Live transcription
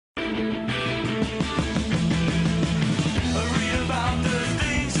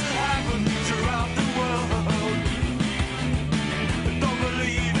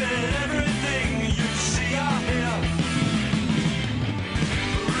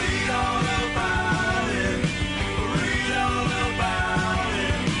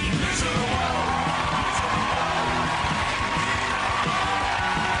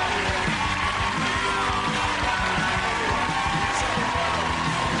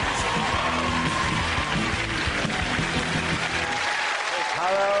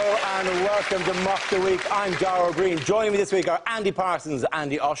Welcome to Mock the Week. I'm Dara Green. Joining me this week are Andy Parsons,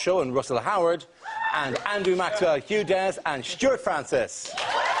 Andy Osho and Russell Howard, and Andrew Maxwell, Hugh Dennis and Stuart Francis.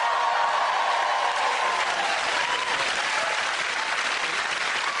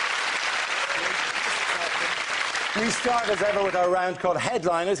 We start as ever with our round called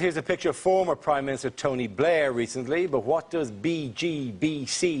Headliners. Here's a picture of former Prime Minister Tony Blair recently, but what does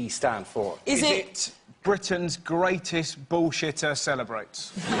BGBC stand for? Is it Britain's greatest bullshitter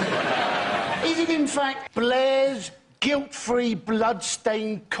celebrates? Is it, in fact, Blair's guilt-free,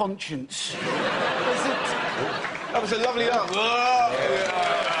 blood-stained conscience? Is it... That was a lovely answer.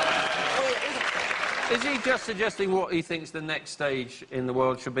 Is he just suggesting what he thinks the next stage in the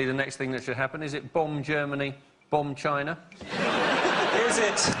world should be, the next thing that should happen? Is it bomb Germany, bomb China? Is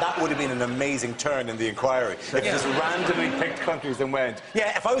it? That would have been an amazing turn in the inquiry. If you just randomly picked countries and went,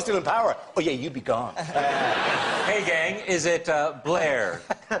 yeah, if I was still in power, oh yeah, you'd be gone. Hey, gang, is it Blair,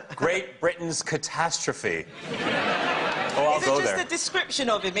 Great Britain's catastrophe? Oh, I'll go there. Is it just a description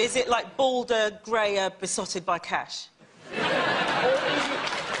of him? Is it like balder, greyer, besotted by cash?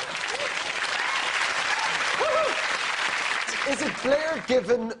 Is it Blair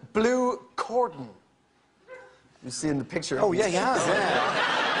given blue cordon? You see in the picture. Oh, yeah, he has, yeah.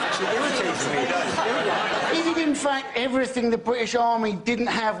 Actually irritates me. Is it, in fact, everything the British Army didn't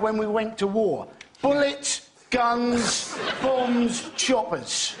have when we went to war? Bullets, guns, bombs,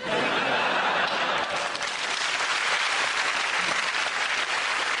 choppers.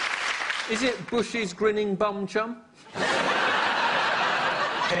 Is it Bush's grinning bum chum?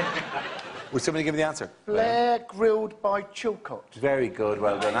 Would somebody give me the answer? Blair grilled by Chilcot. Very good,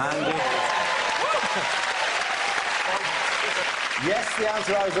 well done, Andy. Yes, the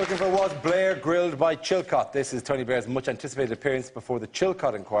answer I was looking for was Blair grilled by Chilcot. This is Tony Blair's much-anticipated appearance before the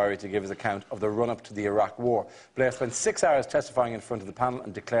Chilcot inquiry to give his account of the run-up to the Iraq War. Blair spent 6 hours testifying in front of the panel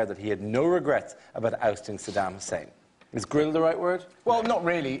and declared that he had no regrets about ousting Saddam Hussein. Is grill the right word? Well, not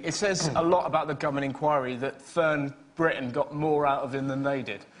really. It says a lot about the government inquiry that Fern Britain got more out of him than they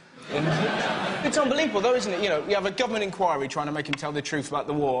did. It's unbelievable, though, isn't it? You know, you have a government inquiry trying to make him tell the truth about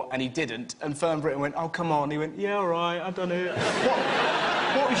the war, and he didn't. And Fern Britain went, oh, come on. He went, yeah, all right, I've done it.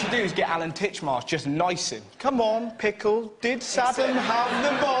 What we should do is get Alan Titchmarsh, just nice him. Come on, Pickle, did Saddam have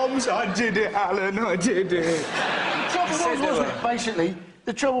the bombs? I did it, Alan, I did it. The trouble was, wasn't it, basically,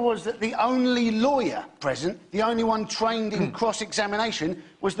 the trouble was that the only lawyer present, the only one trained in cross-examination,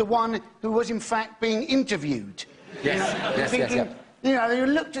 was the one who was, in fact, being interviewed. Yes, yes. You know, they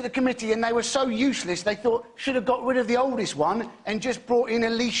looked at the committee and they were so useless, they thought, should have got rid of the oldest one and just brought in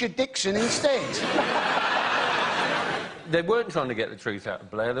Alicia Dixon instead. They weren't trying to get the truth out of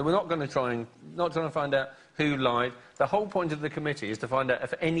Blair. They were not going to trying to find out who lied. The whole point of the committee is to find out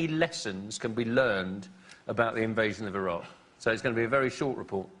if any lessons can be learned about the invasion of Iraq. So it's going to be a very short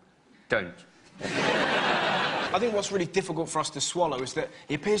report. Don't. I think what's really difficult for us to swallow is that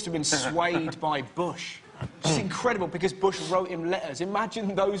he appears to have been swayed by Bush. It's incredible, because Bush wrote him letters.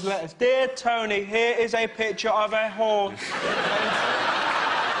 Imagine those letters. Dear Tony, here is a picture of a horse.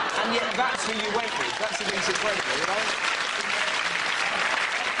 And yet that's who you went with. That's the thing's incredible, you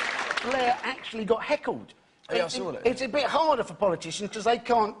know? Blair actually got heckled. Yeah, I saw that. It's a bit harder for politicians because they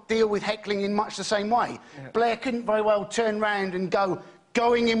can't deal with heckling in much the same way. Yeah. Blair couldn't very well turn round and go,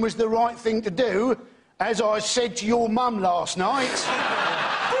 going in was the right thing to do, as I said to your mum last night.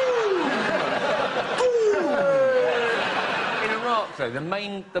 So the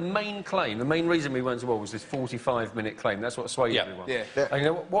main claim, the main reason we went to war was this 45-minute claim. That's what swayed everyone. Yeah. And you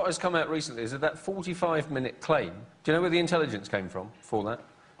know what has come out recently is that 45-minute claim. Do you know where the intelligence came from for that?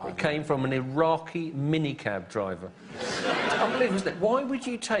 It came from an Iraqi minicab driver. It's unbelievable, isn't it? Why would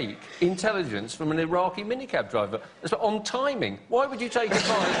you take intelligence from an Iraqi minicab driver? It's on timing. Why would you take advice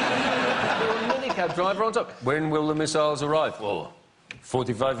from a minicab driver on time? When will the missiles arrive? Well,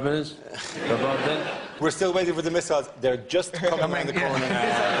 45 minutes. About then. We're still waiting for the missiles. They're just coming around the corner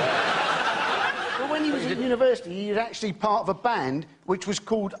now. Well, when he was at university, he was actually part of a band which was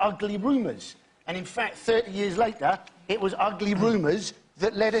called Ugly Rumours. And in fact, 30 years later, it was Ugly Rumours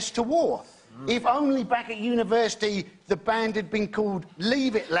that led us to war. If only back at university the band had been called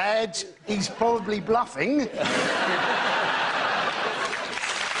Leave It Lads, he's probably bluffing.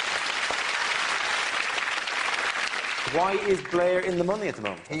 Why is Blair in the money at the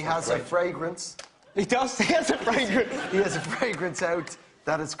moment? He has a fragrance. He does. He has a fragrance. He has a fragrance out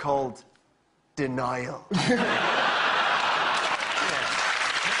that is called Denial.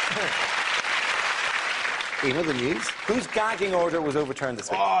 In other news, whose gagging order was overturned this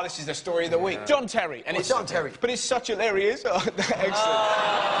week? Oh, this is the story of the week. John Terry. And it's John Terry. But it's such hilarious. Oh, excellent.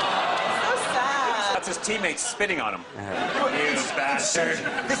 That's his teammates spitting on him. You bastard.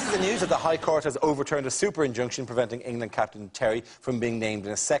 This is the news that the High Court has overturned a super injunction preventing England captain Terry from being named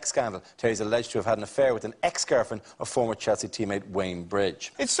in a sex scandal. Terry's alleged to have had an affair with an ex-girlfriend of former Chelsea teammate Wayne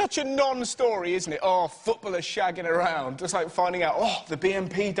Bridge. It's such a non-story, isn't it? Oh, footballers shagging around. Just like finding out, oh, the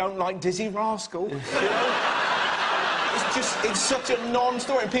BNP don't like Dizzy Rascal. You know? It's such a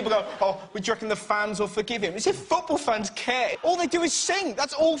non-story. And people go, oh, would you reckon the fans will forgive him? As if football fans care. All they do is sing.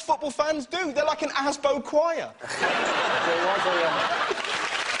 That's all football fans do. They're like an Asbo choir. But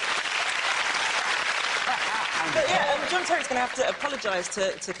yeah, John Terry's going to have to apologise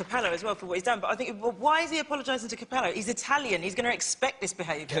to Capello as well for what he's done. But I think, well, why is he apologising to Capello? He's Italian. He's going to expect this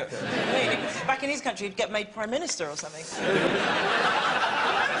behaviour. Really. Back in his country, he'd get made Prime Minister or something.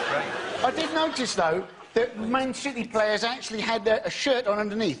 I did notice, though, that Man City players actually had a shirt on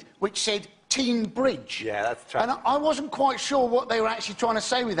underneath which said Team Bridge. Yeah, that's true. And I wasn't quite sure what they were actually trying to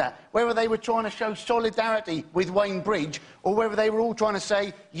say with that. Whether they were trying to show solidarity with Wayne Bridge or whether they were all trying to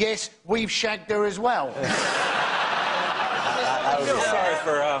say, yes, we've shagged her as well.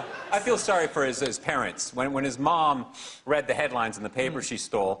 I feel sorry for his parents. When his mom read the headlines in the paper she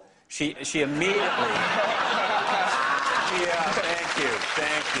stole, she immediately... Yeah,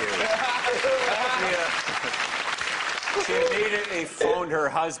 thank you. She immediately phoned her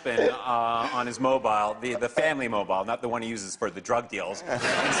husband on his mobile, the family mobile, not the one he uses for the drug deals, and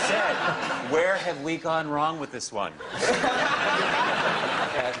said, "Where have we gone wrong with this one?"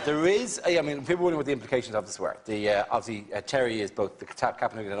 There is, I mean, people wondering what the implications of this were. Obviously, Terry is both the captain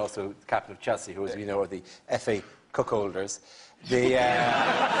of England and also the captain of Chelsea, who, as we know, are the FA cuckolders. Thank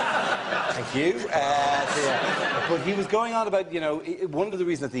you. But he was going on about, you know, one of the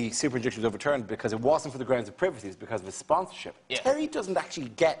reasons that the super injunction was overturned because it wasn't for the grounds of privacy, it's because of his sponsorship. Yeah. Terry doesn't actually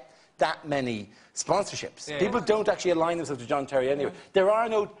get that many sponsorships. Yeah. People don't actually align themselves to John Terry anyway. There are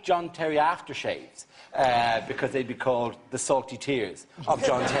no John Terry aftershaves because they'd be called the salty tears of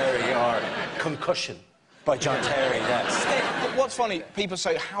John Terry or concussion by John Terry, yes. What's funny, people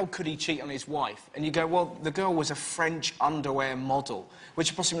say, how could he cheat on his wife? And you go, well, the girl was a French underwear model,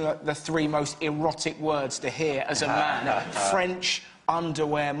 which are possibly like the three most erotic words to hear as a man. French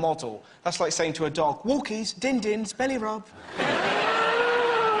underwear model. That's like saying to a dog, walkies, din-dins, belly rub.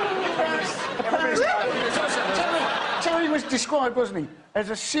 Terry was described, wasn't he,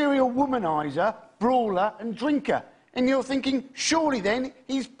 as a serial womaniser, brawler and drinker. And you're thinking, surely then,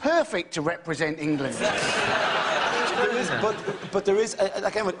 he's perfect to represent England. But there is,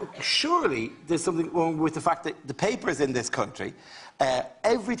 again, surely there's something wrong with the fact that the papers in this country,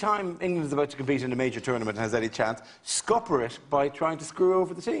 every time England's about to compete in a major tournament and has any chance, scupper it by trying to screw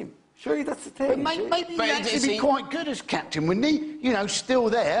over the team. Surely that's the thing. But maybe he'd actually be quite good as captain, wouldn't he? You know, still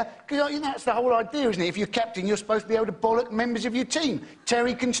there. Because you know, that's the whole idea, isn't it? If you're captain, you're supposed to be able to bollock members of your team.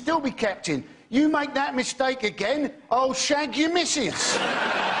 Terry can still be captain. You make that mistake again, I'll shag your missus.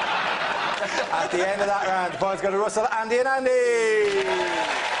 At the end of that round, the points go to Russell, Andy and Andy.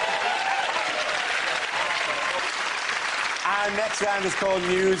 Our next round is called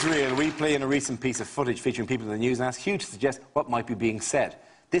Newsreel. We play in a recent piece of footage featuring people in the news and ask Hugh to suggest what might be being said.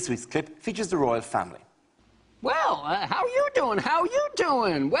 This week's clip features the royal family. Well, how you doing? How you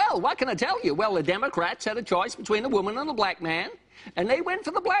doing? Well, what can I tell you? Well, the Democrats had a choice between a woman and a black man, and they went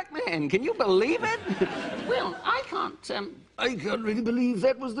for the black man. Can you believe it? Well, I can't really believe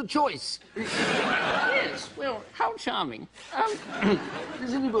that was the choice. Yes, well, how charming.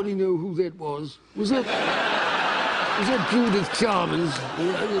 Does anybody know who that was? Was that Judith Chalmers?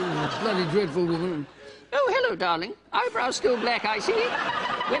 Bloody dreadful woman. Oh, hello, darling. Eyebrows still black, I see.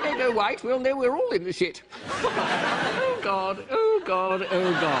 When they go white, we'll know we're all in the shit. Oh, God, oh, God,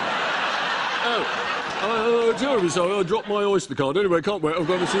 oh, God. Oh, terribly sorry, I dropped my Oyster card. Anyway, can't wait, I've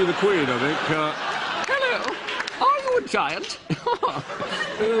got to see the Queen, I think. Hello, are you a giant?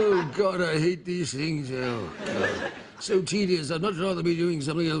 Oh, God, I hate these things. Oh, God. So tedious. I'd much rather be doing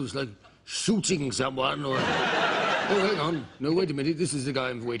something else, like shooting someone or... Oh, hang on. No, wait a minute. This is the guy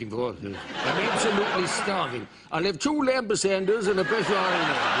I'm waiting for. I'm absolutely starving. I'll have 2 lamb sanders and a pressure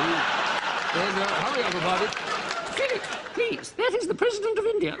iron. And hurry up about it. Philip, please please. That is the President of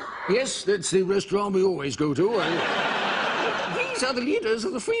India. Yes, that's the restaurant we always go to. These are the leaders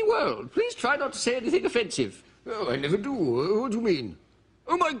of the free world. Please try not to say anything offensive. Oh, I never do. What do you mean?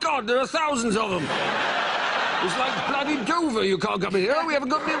 Oh, my God, there are thousands of them. It's like bloody Dover. You can't come in here. We haven't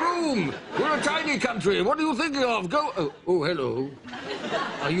got any room. We're a tiny country. What are you thinking of? Go... Oh, hello.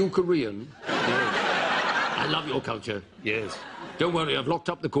 Are you Korean? Yes. I love your culture. Yes. Don't worry, I've locked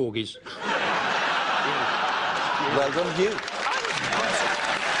up the corgis. Well done, Hugh.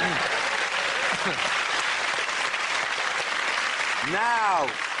 Now,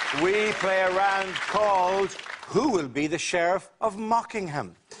 we play a round called Who Will Be the Sheriff of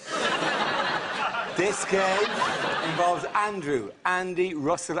Mockingham? This game involves Andrew, Andy,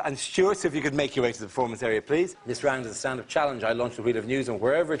 Russell and Stuart, so if you could make your way to the performance area, please. This round is a stand-up challenge. I launch the wheel of news, and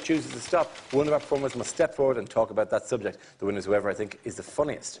wherever it chooses to stop, one of our performers must step forward and talk about that subject. The winner is whoever I think is the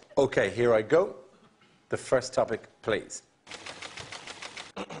funniest. OK, here I go. The first topic, please.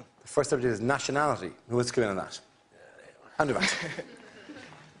 The first subject is nationality. Who wants to come in on that? Andrew Max.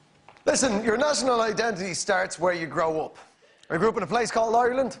 Listen, your national identity starts where you grow up. I grew up in a place called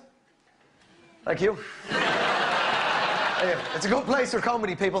Ireland. Thank you. It's a good place for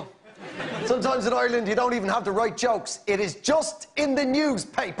comedy, people. Sometimes in Ireland, you don't even have to write jokes. It is just in the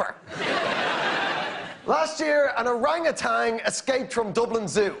newspaper. Last year, an orangutan escaped from Dublin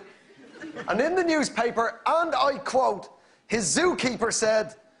Zoo. And in the newspaper, and I quote, his zookeeper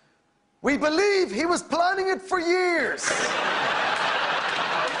said, "We believe he was planning it for years."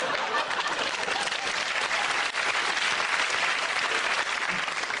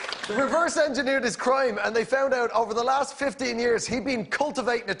 They reverse engineered his crime, and they found out over the last 15 years he'd been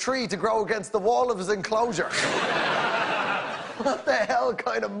cultivating a tree to grow against the wall of his enclosure. What the hell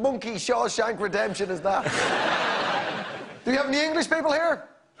kind of monkey Shawshank Redemption is that? Do you have any English people here?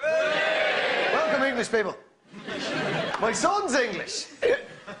 Welcome, English people. My son's English.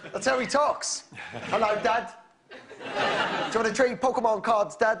 That's how he talks. Hello, Dad. Do you want to trade Pokemon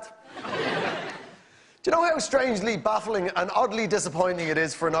cards, Dad? Do you know how strangely baffling and oddly disappointing it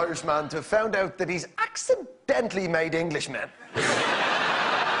is for an Irishman to have found out that he's accidentally made Englishmen?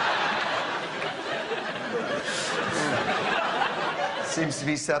 Seems to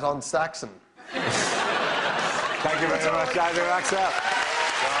be set on Saxon. Thank you very much, Andrew Maxwell.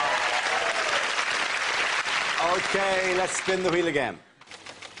 OK, let's spin the wheel again.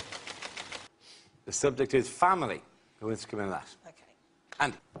 The subject is family. Who wants to come in on that? OK.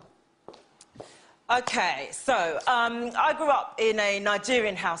 Andy. OK, so I grew up in a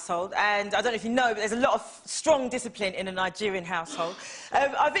Nigerian household, and I don't know if you know, but there's a lot of strong discipline in a Nigerian household.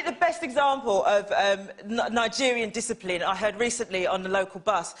 I think the best example of Nigerian discipline I heard recently on the local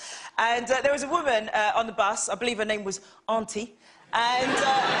bus. And there was a woman on the bus, I believe her name was Auntie, and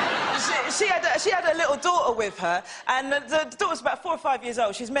she had a little daughter with her, and the daughter was about 4 or 5 years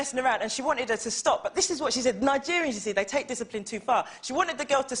old. She was messing around, and she wanted her to stop. But this is what she said. Nigerians, you see, they take discipline too far. She wanted the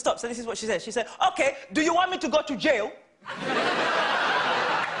girl to stop, so this is what she said. She said, "OK, do you want me to go to jail?"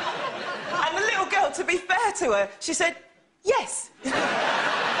 And the little girl, to be fair to her, she said, "Yes."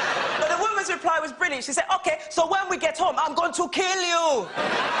 But the woman's reply was brilliant. She said, "OK, so when we get home, I'm going to kill you.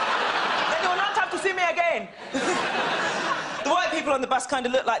 Then you will not have to see me again." The white people on the bus kind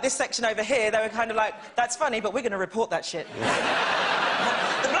of looked like this section over here. They were kind of like, "That's funny, but we're going to report that shit."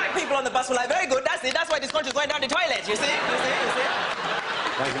 The black people on the bus were like, "Very good, that's it. That's why this country's going down the toilet, you see? You see? You see?"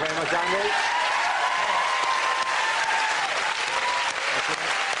 Thank you very much, Andy.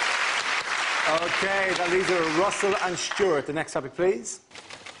 OK, that leaves Russell and Stuart. The next topic, please.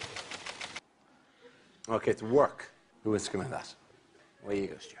 OK, it's work. Who wants to come in on that? Where you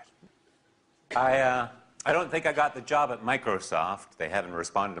go, Stuart. I don't think I got the job at Microsoft. They haven't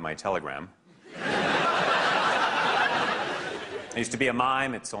responded to my telegram. I used to be a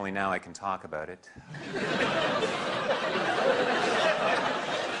mime. It's only now I can talk about it.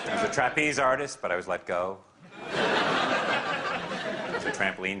 I was a trapeze artist, but I was let go. I was a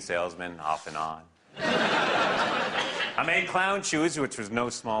trampoline salesman, off and on. I made clown shoes, which was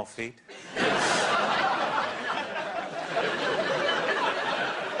no small feat.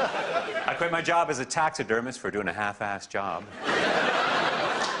 I quit my job as a taxidermist for doing a half-assed job.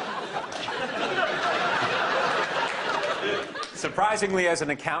 Surprisingly, as an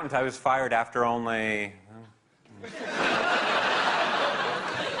accountant, I was fired after only...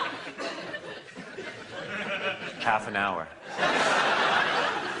 half an hour.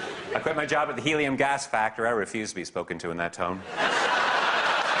 I quit my job at the helium gas factory. I refuse to be spoken to in that tone.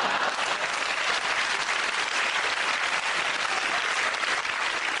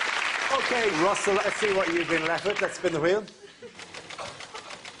 OK, Russell, let's see what you've been left with. Let's spin the wheel.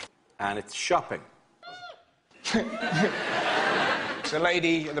 And it's shopping. There's a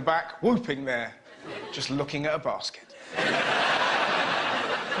lady at the back whooping there, just looking at a basket.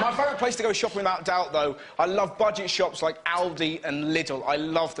 My favourite place to go shopping, without doubt, though, I love budget shops like Aldi and Lidl. I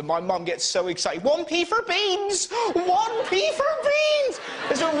love them. My mum gets so excited. 1p for beans! 1p for beans!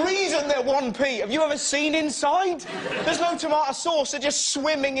 There's a reason they're 1p. Have you ever seen inside? There's no tomato sauce. They're just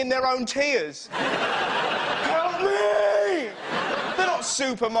swimming in their own tears. Help me! They're not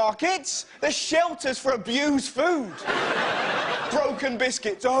supermarkets. They're shelters for abused food. Broken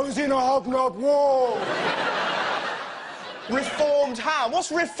biscuits. I was in a hobnob war. Reformed ham.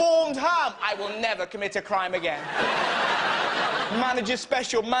 What's reformed ham? I will never commit a crime again. Manager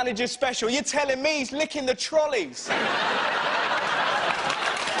special, manager special. You're telling me he's licking the trolleys? Spin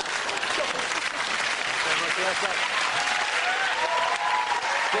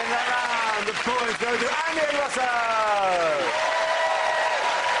that round. The points go to Andy and Russell.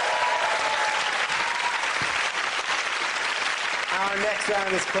 Our next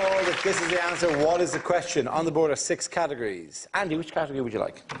round is called If This Is the Answer, What Is the Question? On the board are 6 categories. Andy, which category would you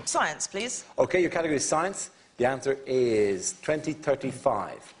like? Science, please. OK, your category is science. The answer is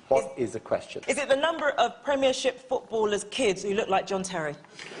 2035. What is the question? Is it the number of Premiership footballers' kids who look like John Terry?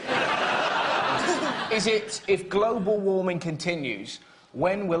 Is it, if global warming continues,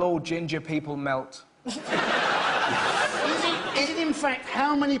 when will all ginger people melt? Is it in fact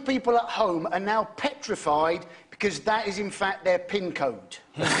how many people at home are now petrified because that is in fact their PIN code?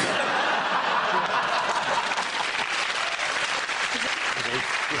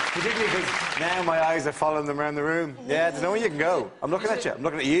 Particularly because now my eyes are following them around the room. Yeah, there's nowhere you can go. I'm looking at you. I'm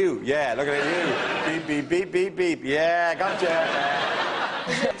looking at you. Yeah, looking at you. Beep, beep, beep, beep, beep. Yeah, gotcha.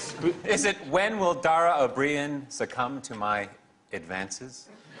 Is it when will Dara O'Brien succumb to my advances?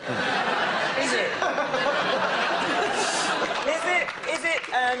 Is it? Is it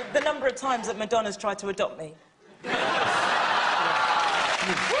the number of times that Madonna's tried to adopt me?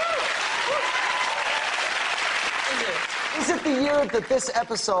 Is it the year that this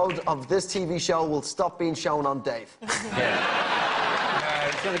episode of this TV show will stop being shown on Dave? It's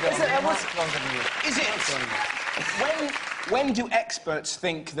going to go much longer than you. Is it? When do experts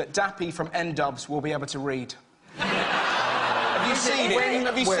think that Dappy from N-Dubs will be able to read? Have you seen him?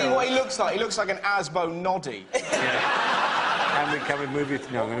 Have you seen what he looks like? He looks like an Asbo Noddy. Can we move you?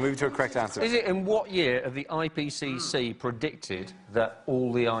 No, I'm going to move you to a correct answer. Is it in what year have the IPCC predicted that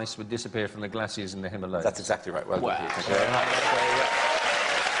all the ice would disappear from the glaciers in the Himalayas? That's exactly right. Well done. Thank you very much.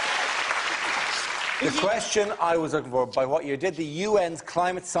 The question I was looking for, by what year did the UN's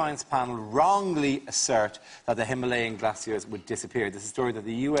climate science panel wrongly assert that the Himalayan glaciers would disappear? This is a story that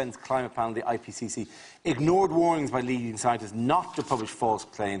the UN's climate panel, the IPCC, ignored warnings by leading scientists not to publish false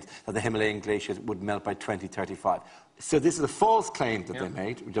claims that the Himalayan glaciers would melt by 2035. So this is a false claim that they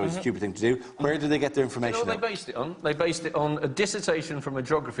made, which was a stupid thing to do. Where did they get their information? You know what they based it on? They based it on a dissertation from a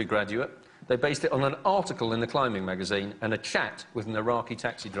geography graduate. They based it on an article in the climbing magazine and a chat with an Iraqi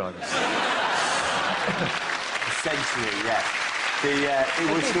taxi driver. Essentially, yes. It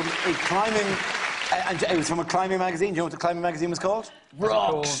was from a climbing... and it was from a climbing magazine. Do you know what the climbing magazine was called?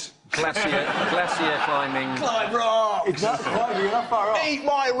 Rocks! Glacier climbing... Climb rocks! It's not climbing, you're not far off. Eat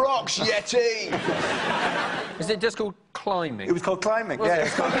my rocks, Yeti! Is it just called climbing? It was called climbing, yeah, it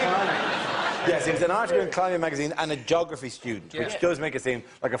was called climbing. Yes, it was an article in Climbing magazine and a geography student, which does make it seem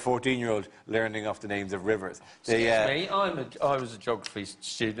like a 14-year-old learning off the names of rivers. Excuse me, I was a geography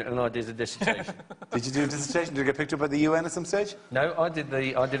student and I did a dissertation. Did you do a dissertation? Did it get picked up by the UN at some stage? No, I did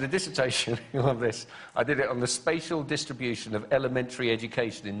a dissertation on this. I did it on the spatial distribution of elementary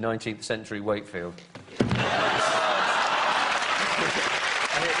education in 19th century Wakefield. And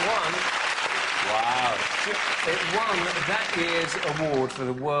it won... Wow. It won that year's award for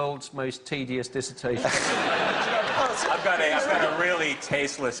the world's most tedious dissertation. I've got a really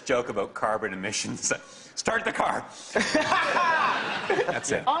tasteless joke about carbon emissions. Start the car.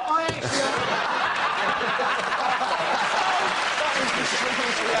 That's it. I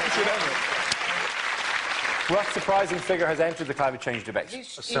What surprising figure has entered the climate change debate?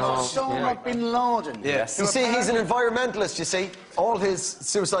 Osama bin Laden. Yes. You see, he's an environmentalist, you see. All his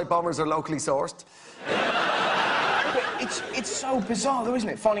suicide bombers are locally sourced. It's so bizarre, though, isn't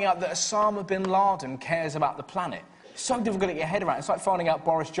it? Finding out that Osama bin Laden cares about the planet. It's so difficult to get your head around. It's like finding out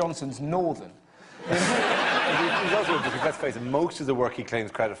Boris Johnson's Northern. He's also, because let's face it, most of the work he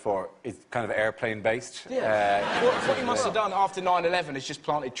claims credit for is kind of airplane-based. Yeah. What he must have done after 9/11 is just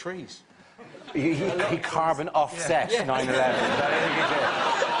planted trees. He carbon offset 9/11.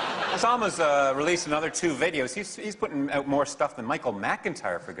 Osama's released another 2 videos. He's putting out more stuff than Michael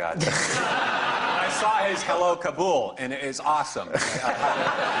McIntyre, for God's sake. I saw his Hello Kabul, and it is awesome.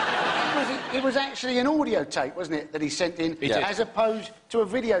 It was actually an audio tape, wasn't it, that he sent in, as opposed to a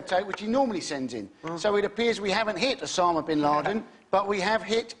videotape, which he normally sends in. So it appears we haven't hit Osama bin Laden, but we have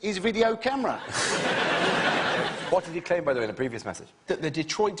hit his video camera. What did he claim, by the way, in a previous message? That the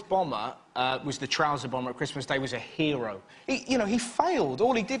Detroit bomber was the trouser bomber at Christmas Day, was a hero. He failed.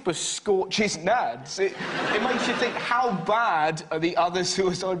 All he did was scorch his nads. It makes you think, how bad are the other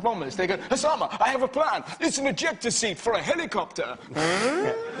suicide bombers? They go, Osama, I have a plan. It's an ejector seat for a helicopter.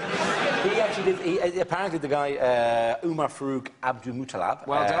 He actually did. Apparently, the guy, Umar Farouk Abdulmutallab.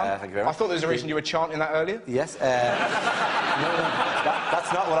 Well done. Thank you very much. I thought there was a reason you were chanting that earlier. Yes. No,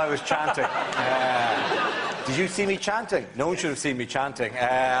 that's not what I was chanting. Did you see me chanting? No one should have seen me chanting.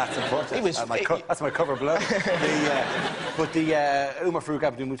 That's important. That's my cover blow. But the Umar Farouk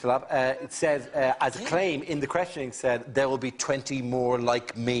Abdulmutallab, it says, as a claim in the questioning, said, there will be 20 more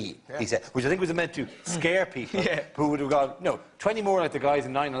like me, he said, which I think was meant to scare people who would have gone, no, 20 more like the guys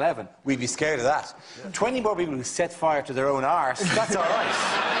in 9/11, we'd be scared of that. 20 more people who set fire to their own arse, that's all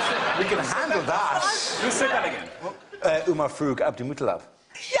right. We can handle that. Who said that again? Umar Farouk Abdulmutallab.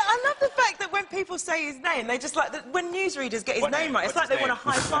 Yeah, I love the fact that when people say his name, they just like... when newsreaders get his name right, it's like they want to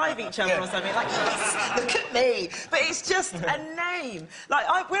high-five each other or something. Like, yes, look at me. But it's just a name.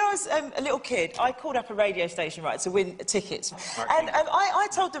 Like, when I was a little kid, I called up a radio station, right, to win tickets. And I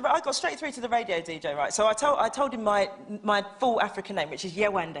told I got straight through to the radio DJ, right, so I told him my full African name, which is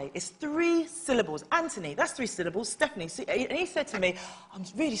Yewande. It's 3 syllables. Anthony, that's 3 syllables. Stephanie. And he said to me, I'm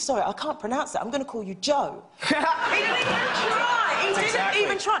really sorry, I can't pronounce that. I'm going to call you Joe. He didn't even try. He didn't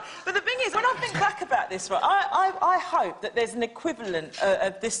even try. But the thing is, when I think back about this, right, I hope that there's an equivalent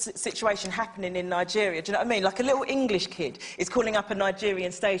of this situation happening in Nigeria. Do you know what I mean? Like a little English kid is calling up a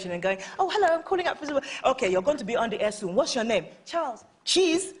Nigerian station and going, oh, hello, I'm calling up for... OK, you're going to be on the air soon. What's your name? Charles.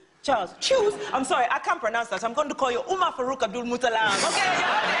 Cheese? Charles. Choose? I'm sorry, I can't pronounce that. So I'm going to call you Umar Farouk Abdulmutallab. OK,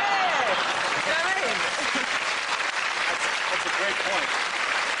 you're on the air. You know what I mean? That's a great point.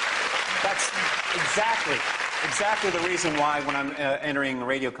 That's exactly the reason why, when I'm entering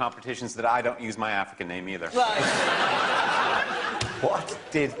radio competitions, that I don't use my African name either. Right. What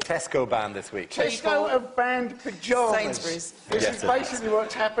did Tesco ban this week? Tesco have banned pyjamas. Sainsbury's. This is basically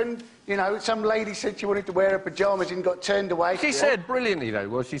what's happened. You know, some lady said she wanted to wear her pyjamas and got turned away. She said brilliantly, though,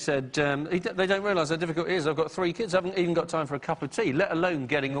 well, she said, they don't realise how difficult it is. I've got 3 kids, I haven't even got time for a cup of tea, let alone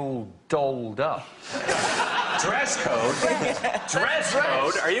getting all dolled up. Dress code? Dress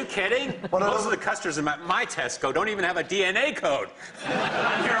code? Are you kidding? Most of the customers at my Tesco don't even have a DNA code.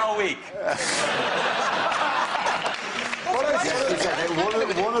 I'm here all week.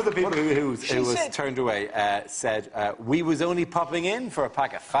 One of the people who was turned away said, we was only popping in for a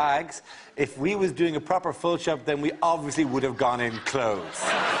pack of fags. If we was doing a proper full shop, then we obviously would have gone in clothes.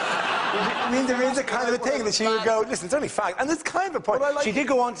 I mean, there is a kind of a thing that she would go, listen, it's only fact. And there's kind of a point. She did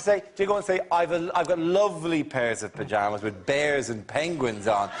go on to say, I've got lovely pairs of pyjamas with bears and penguins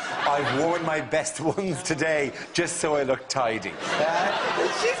on. I've worn my best ones today just so I look tidy.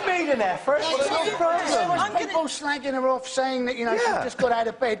 She's made an effort. No problem. People slagging her off, saying that, you know, she just got out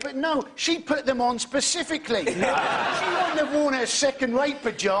of bed. But no, she put them on specifically. She wouldn't have worn her second-rate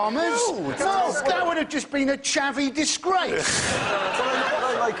pyjamas. No, that would have just been a chavvy disgrace.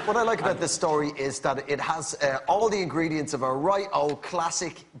 What I like about this story is that it has all the ingredients of a right old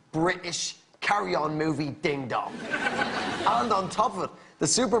classic British carry-on movie Ding Dong. And on top of it, the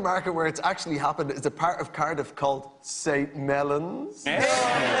supermarket where it's actually happened is a part of Cardiff called St. Melons.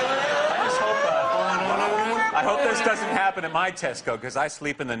 I hope this doesn't happen at my Tesco, because I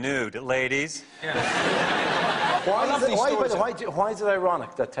sleep in the nude, ladies. Why is it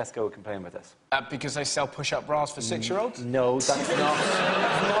ironic that Tesco would complain about this? Because they sell push-up bras for 6-year-olds? No, that's not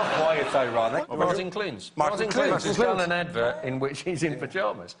why it's ironic. Martin Clunes. Martin Clunes has done an advert in which he's in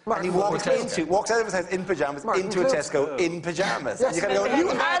pyjamas. And he walks out of his house in pyjamas into a Tesco in pyjamas. Yes, and you gotta go,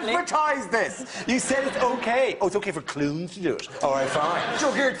 you advertised this! You said it's okay. Oh, it's okay for Clunes to do it. All right, fine.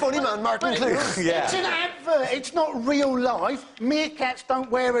 Jug-eared funny man, Martin Clunes. Yeah. It's an advert. It's not real life. Meerkats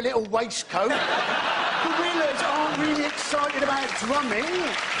don't wear a little waistcoat. Gorillas aren't really excited about drumming.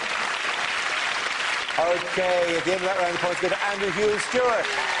 OK, at the end of that round, the points go to Andrew Hughes Stewart.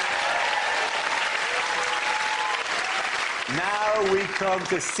 Now we come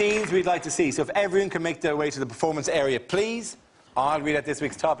to scenes we'd like to see. So if everyone can make their way to the performance area, please. I'll read out this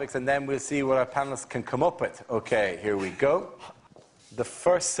week's topics, and then we'll see what our panellists can come up with. OK, here we go. The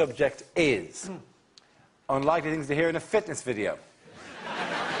first subject is unlikely things to hear in a fitness video.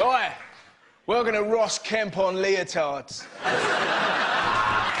 Oi! We're going to Ross Kemp on leotards.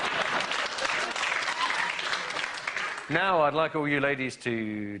 Now I'd like all you ladies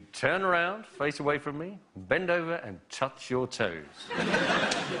to turn around, face away from me, bend over and touch your toes.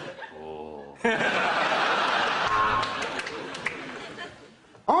 Oh.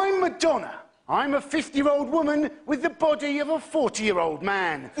 I'm Madonna. I'm a 50-year-old woman with the body of a 40-year-old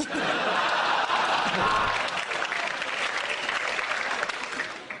man.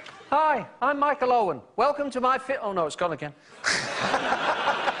 Hi, I'm Michael Owen. Welcome to my fit... Oh, no, it's gone again.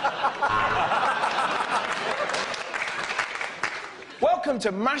 Welcome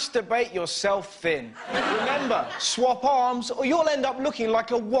to Masturbate Yourself Thin. Remember, swap arms or you'll end up looking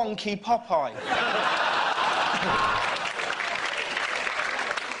like a wonky Popeye.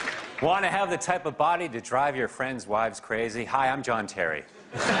 Want to have the type of body to drive your friends' wives crazy? Hi, I'm John Terry.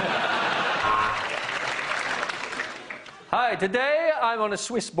 Hi, today I'm on a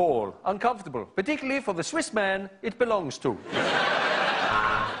Swiss ball. Uncomfortable, particularly for the Swiss man it belongs to.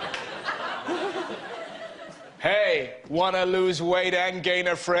 Hey, wanna lose weight and gain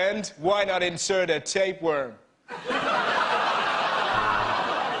a friend? Why not insert a tapeworm?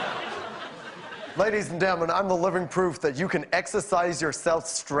 Ladies and gentlemen, I'm the living proof that you can exercise yourself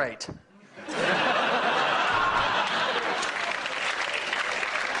straight.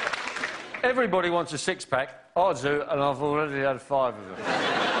 Everybody wants a six-pack. I do, and I've already had 5 of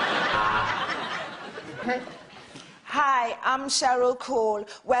them. Hi, I'm Cheryl Cole.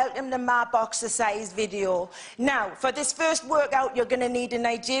 Welcome to my boxer-size video. Now, for this first workout, you're going to need a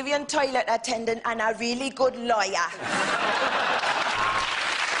Nigerian toilet attendant and a really good lawyer.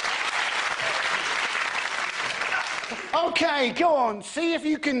 OK, go on. See if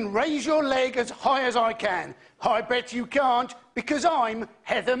you can raise your leg as high as I can. I bet you can't, because I'm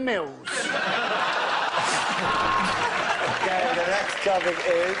Heather Mills. OK, the next topic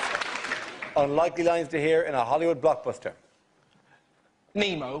is unlikely lines to hear in a Hollywood blockbuster.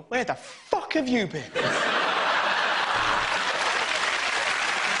 Nemo, where the fuck have you been?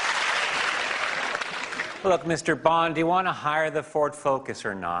 Look, Mr. Bond, do you want to hire the Ford Focus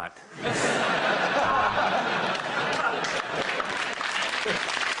or not?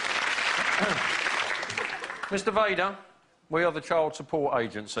 Mr. Vader, we are the child support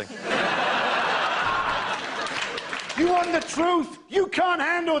agency. You want the truth? You can't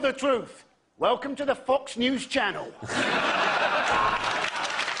handle the truth. Welcome to the Fox News Channel.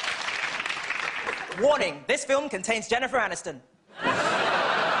 Warning, this film contains Jennifer Aniston.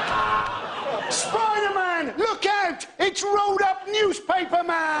 Spider-Man, look out! It's rolled up newspaper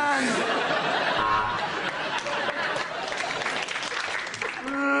man!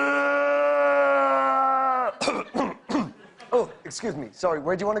 Oh, excuse me. Sorry,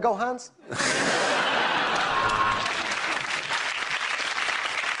 where do you want to go, Hans?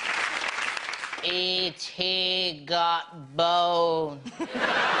 E.T. got bone.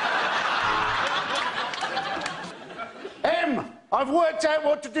 I've worked out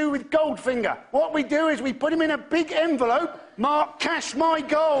what to do with Goldfinger. What we do is we put him in a big envelope marked Cash My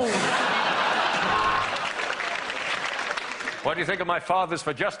Gold. What do you think of my Fathers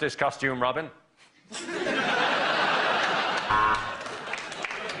for Justice costume, Robin?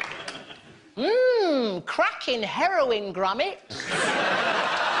 Cracking heroin grommet.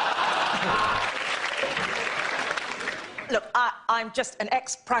 Look, I'm just an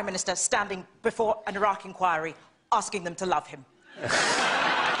ex-Prime Minister standing before an Iraq inquiry, asking them to love him.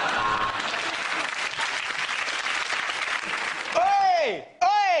 Oi!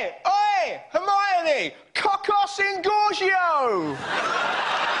 Oi! Oi! Hermione! Cocos Ingorgio!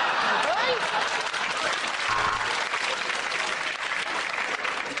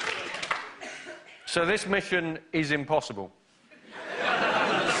 So this mission is impossible.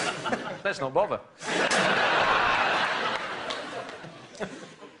 Let's not bother.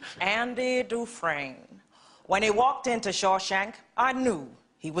 Andy Dufresne. When he walked into Shawshank, I knew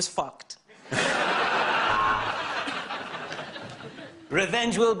he was fucked.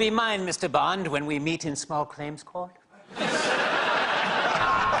 Revenge will be mine, Mr. Bond, when we meet in small claims court.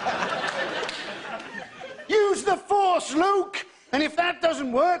 Use the Force, Luke! And if that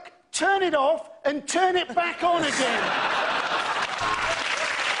doesn't work, turn it off and turn it back on again.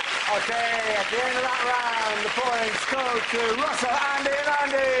 OK, at the end of that round, the points go to Russell, Andy and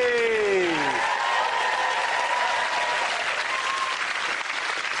Andy.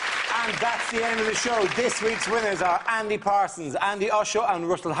 And that's the end of the show. This week's winners are Andy Parsons, Andy Osho and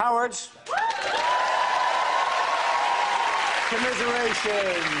Russell Howard.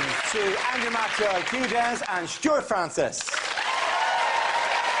 Commiserations to Andrew Maxwell, Hugh Dennis and Stuart Francis.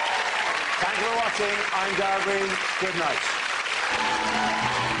 Thank you for watching. I'm Darrell Green. Good night.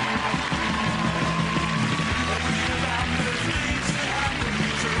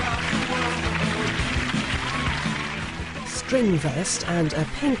 string vest and a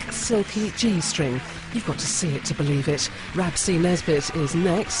pink silky G-string. You've got to see it to believe it. Rab C. Nesbitt is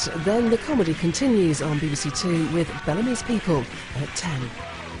next. Then the comedy continues on BBC Two with Bellamy's People at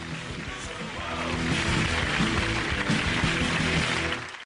 10.